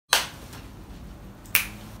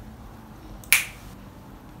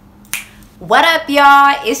What up,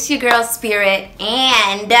 y'all? It's your girl Spirit,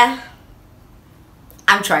 and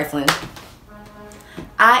I'm trifling.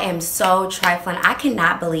 I am so trifling. I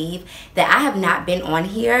cannot believe that I have not been on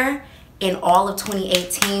here in all of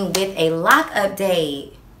 2018 with a lock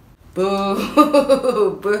update. Boo,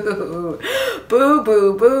 boo, boo, boo,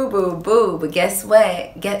 boo, boo, boo. But guess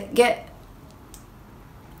what?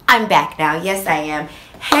 I'm back now. Yes, I am.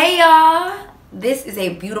 Hey, y'all. This is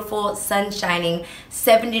a beautiful, sun-shining,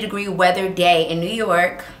 70-degree weather day in New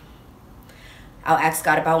York. I'll ask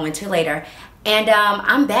God about winter later. And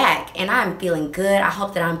I'm back, and I'm feeling good. I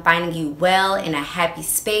hope that I'm finding you well in a happy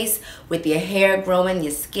space with your hair growing,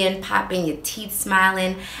 your skin popping, your teeth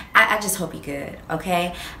smiling. I just hope you're good,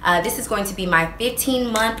 okay? This is going to be my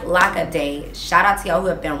 15-month lockup day. Shout out to y'all who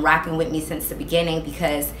have been rocking with me since the beginning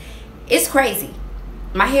because it's crazy.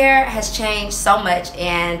 My hair has changed so much,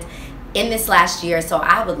 and in this last year, so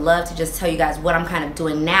I would love to just tell you guys what I'm kind of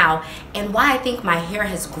doing now and why I think my hair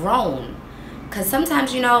has grown. Because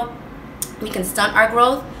sometimes, you know, we can stunt our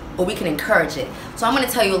growth or we can encourage it. So I'm going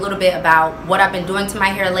to tell you a little bit about what I've been doing to my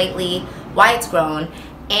hair lately, why it's grown,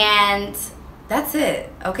 and that's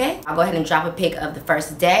it, okay? I'll go ahead and drop a pic of the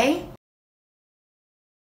first day.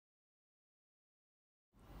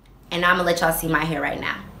 And I'm going to let y'all see my hair right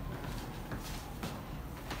now.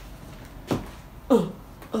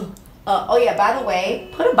 Oh yeah, by the way,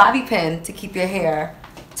 put a bobby pin to keep your hair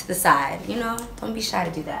to the side. You know, don't be shy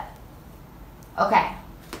to do that. Okay.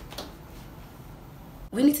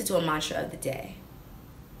 We need to do a mantra of the day.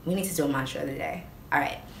 We need to do a mantra of the day. All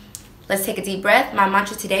right. Let's take a deep breath. My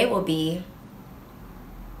mantra today will be,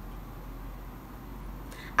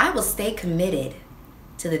 I will stay committed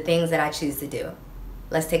to the things that I choose to do.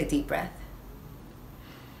 Let's take a deep breath.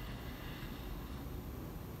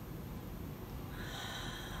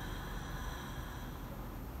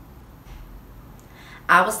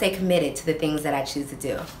 I will stay committed to the things that I choose to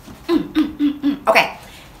do. Okay.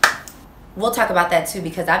 We'll talk about that too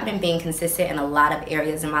because I've been being consistent in a lot of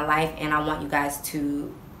areas in my life and I want you guys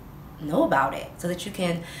to know about it so that you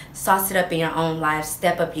can sauce it up in your own life,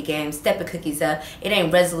 step up your game, step your cookies up. It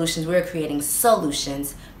ain't resolutions. We're creating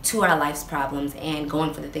solutions to our life's problems and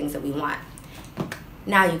going for the things that we want.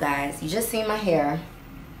 Now, you guys, you just seen my hair.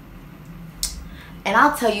 And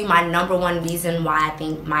I'll tell you my #1 reason why I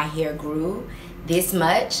think my hair grew this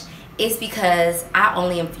much is because I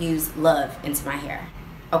only infuse love into my hair,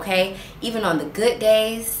 okay? Even on the good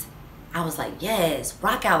days, I was like, yes,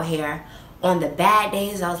 rock out hair. On the bad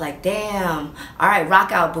days, I was like, damn, all right,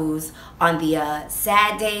 rock out booze. On the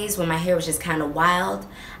sad days when my hair was just kind of wild,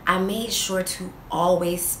 I made sure to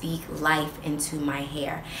always speak life into my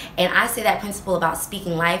hair. And I say that principle about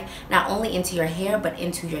speaking life, not only into your hair, but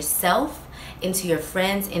into yourself, into your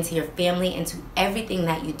friends, into your family, into everything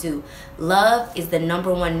that you do. Love is the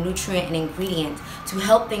 #1 nutrient and ingredient to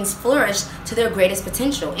help things flourish to their greatest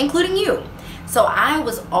potential, including you. So I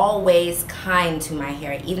was always kind to my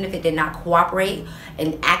hair, even if it did not cooperate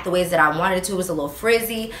and act the ways that I wanted it to. It was a little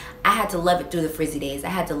frizzy. I had to love it through the frizzy days. I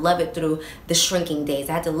had to love it through the shrinking days.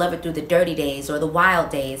 I had to love it through the dirty days or the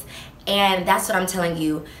wild days. And that's what I'm telling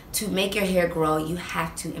you. To make your hair grow, you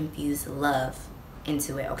have to infuse love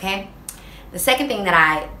into it, okay? The second thing that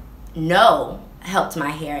I know helped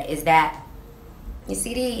my hair is that, you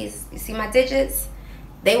see these? You see my digits?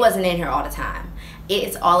 They wasn't in here all the time.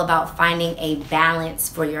 It's all about finding a balance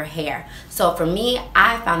for your hair. So for me,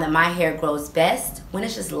 I found that my hair grows best when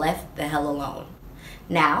it's just left the hell alone.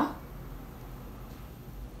 Now,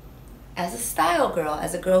 as a style girl,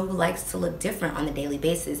 as a girl who likes to look different on a daily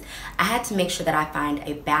basis, I had to make sure that I find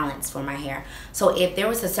a balance for my hair. So if there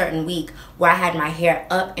was a certain week where I had my hair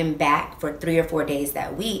up and back for 3 or 4 days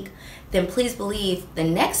that week, then please believe the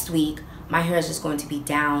next week, my hair is just going to be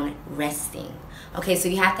down resting. Okay, so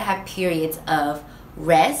you have to have periods of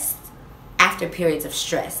rest after periods of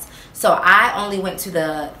stress. So I only went to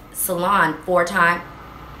the salon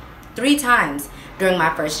 3 times during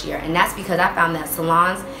my first year. And that's because I found that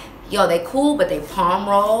salons, yo, they cool, but they palm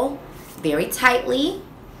roll very tightly.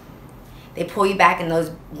 They pull you back in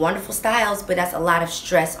those wonderful styles, but that's a lot of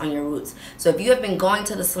stress on your roots. So if you have been going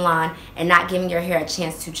to the salon and not giving your hair a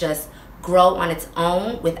chance to just grow on its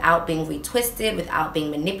own without being retwisted, without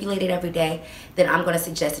being manipulated every day, then I'm going to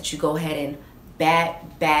suggest that you go ahead and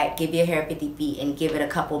back, give your hair 50 feet and give it a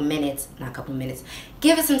couple minutes, not a couple minutes,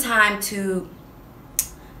 give it some time to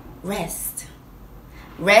rest.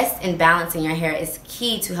 Rest and balance in your hair is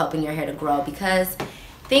key to helping your hair to grow because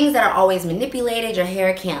things that are always manipulated, your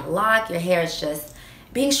hair can't lock, your hair is just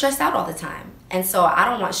being stressed out all the time. And so I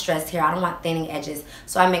don't want stressed hair, I don't want thinning edges,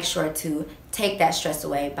 so I make sure to take that stress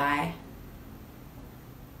away by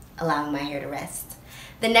allowing my hair to rest.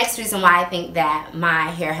 The next reason why I think that my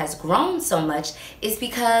hair has grown so much is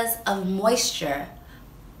because of moisture.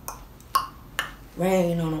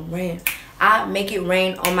 Rain on them, rain. I make it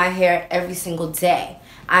rain on my hair every single day.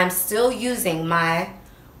 I'm still using my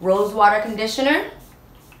rose water conditioner.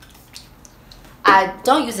 I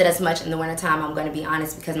don't use it as much in the wintertime, I'm going to be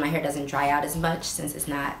honest, because my hair doesn't dry out as much since it's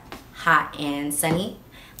not hot and sunny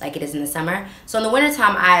like it is in the summer. So in the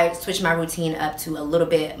wintertime, I switch my routine up to a little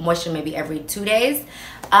bit moisture, maybe every 2 days.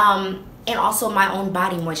 And also my own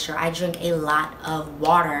body moisture. I drink a lot of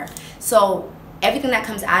water. So everything that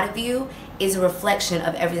comes out of you is a reflection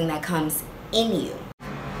of everything that comes in you.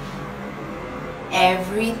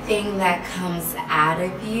 Everything that comes out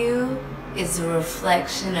of you is a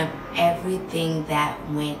reflection of everything that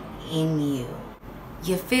went in you.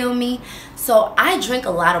 You feel me? So I drink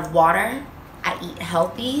a lot of water. I eat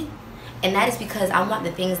healthy. And that is because I want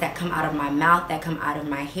the things that come out of my mouth, that come out of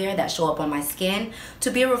my hair, that show up on my skin,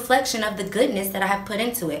 to be a reflection of the goodness that I have put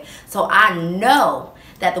into it. So I know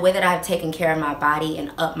that the way that I have taken care of my body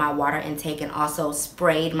and upped my water intake and also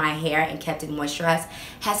sprayed my hair and kept it moisturized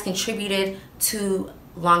has contributed to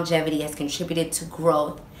longevity, has contributed to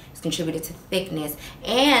growth, has contributed to thickness.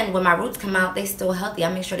 And when my roots come out, they still healthy.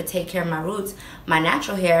 I make sure to take care of my roots, my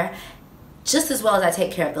natural hair, just as well as I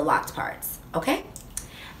take care of the locked parts, okay?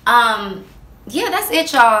 Yeah, that's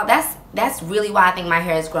it, y'all. That's really why I think my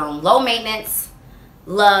hair has grown. Low maintenance,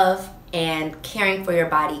 love, and caring for your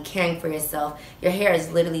body, caring for yourself. Your hair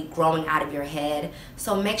is literally growing out of your head.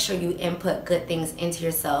 So make sure you input good things into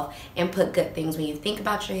yourself. Input good things when you think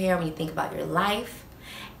about your hair, when you think about your life.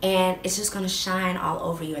 And it's just going to shine all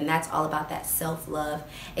over you. And that's all about that self-love,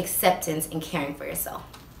 acceptance, and caring for yourself.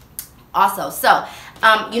 Also, so,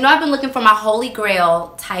 you know, I've been looking for my holy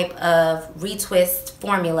grail type of retwist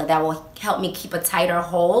formula that will help me keep a tighter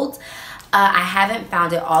hold. I haven't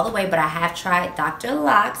found it all the way, but I have tried Dr.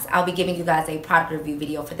 Locs. I'll be giving you guys a product review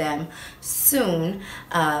video for them soon.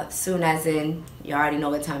 Soon as in, you already know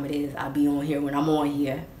what time it is. I'll be on here when I'm on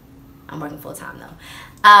here. I'm working full time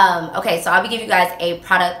though. Okay, so I'll be giving you guys a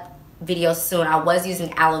product video soon. I was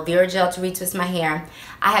using aloe vera gel to retwist my hair.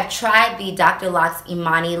 I have tried the Dr. Locs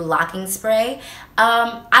Imani locking spray.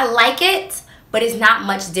 I like it, but it's not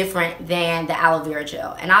much different than the aloe vera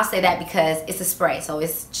gel. And I'll say that because it's a spray, so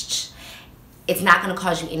it's not going to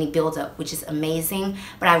cause you any buildup, which is amazing.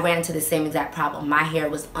 But I ran into the same exact problem. My hair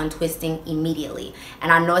was untwisting immediately.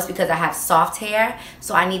 And I know it's because I have soft hair,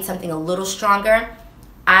 so I need something a little stronger.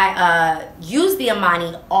 I use the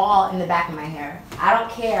Imani all in the back of my hair. I don't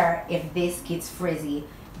care if this gets frizzy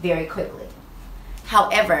very quickly.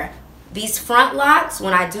 However, these front locks,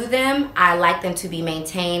 when I do them, I like them to be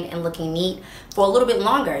maintained and looking neat for a little bit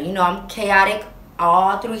longer. You know, I'm chaotic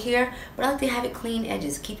all through here, but I like to have it clean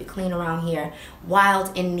edges, keep it clean around here.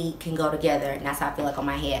 Wild and neat can go together, and that's how I feel like on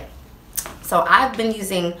my head. So I've been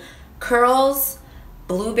using Curls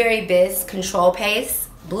Blueberry Bliss Control Paste,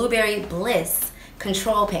 Blueberry Bliss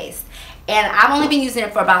Control Paste. And I've only been using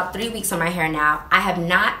it for about 3 weeks on my hair now. I have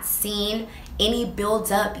not seen any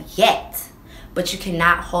buildup yet, but you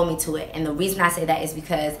cannot hold me to it. And the reason I say that is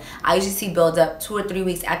because I usually see buildup 2 or 3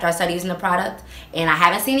 weeks after I start using the product, and I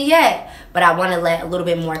haven't seen it yet, but I want to let a little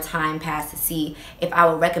bit more time pass to see if I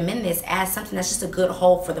would recommend this as something that's just a good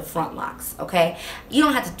hold for the front locks, okay? You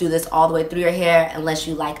don't have to do this all the way through your hair unless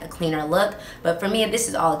you like a cleaner look, but for me, this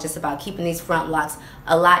is all just about keeping these front locks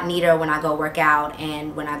a lot neater when I go work out,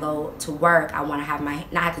 and when I go to work, I want to have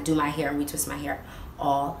not have to do my hair and retwist my hair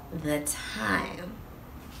all the time.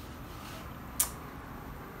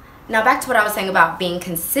 Now back to what I was saying about being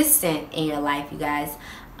consistent in your life, you guys.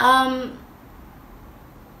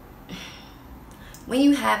 When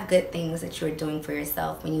you have good things that you're doing for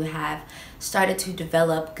yourself, when you have started to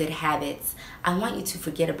develop good habits, I want you to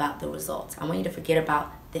forget about the results. I want you to forget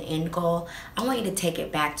about the end goal. I want you to take it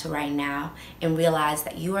back to right now and realize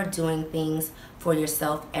that you are doing things for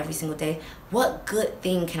yourself every single day. What good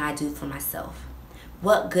thing can I do for myself?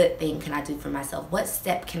 What good thing can I do for myself? What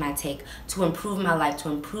step can I take to improve my life, to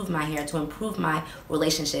improve my hair, to improve my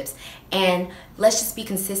relationships? And let's just be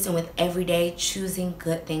consistent with every day choosing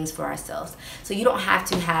good things for ourselves. So you don't have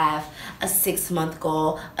to have a 6-month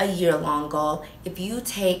goal, a year-long goal. If you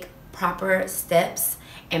take proper steps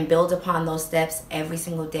and build upon those steps every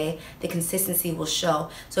single day, the consistency will show.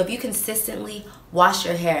 So if you consistently wash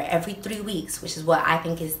your hair every 3 weeks, which is what I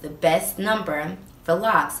think is the best number for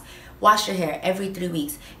locks, wash your hair every 3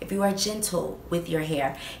 weeks. If you are gentle with your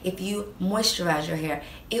hair, if you moisturize your hair,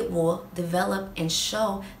 it will develop and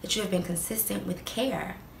show that you have been consistent with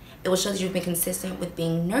care. It will show that you've been consistent with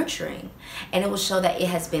being nurturing, and it will show that it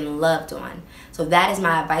has been loved on. So that is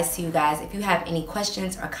my advice to you guys. If you have any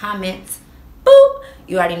questions or comments, boop,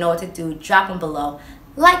 You already know what to do. Drop them below.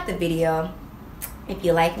 Like the video if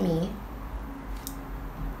you like me.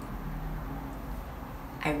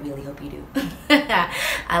 I really hope you do.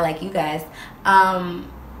 I like you guys.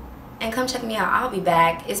 And come check me out. I'll be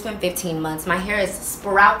back. It's been 15 months. My hair is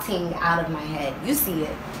sprouting out of my head. You see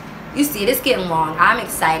it. You see it. It's getting long. I'm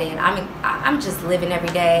excited. I'm just living every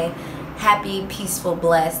day. Happy, peaceful,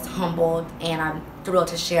 blessed, humbled, and I'm thrilled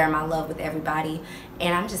to share my love with everybody.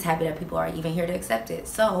 And I'm just happy that people are even here to accept it.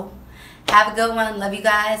 So, have a good one. Love you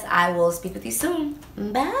guys. I will speak with you soon.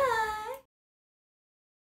 Bye.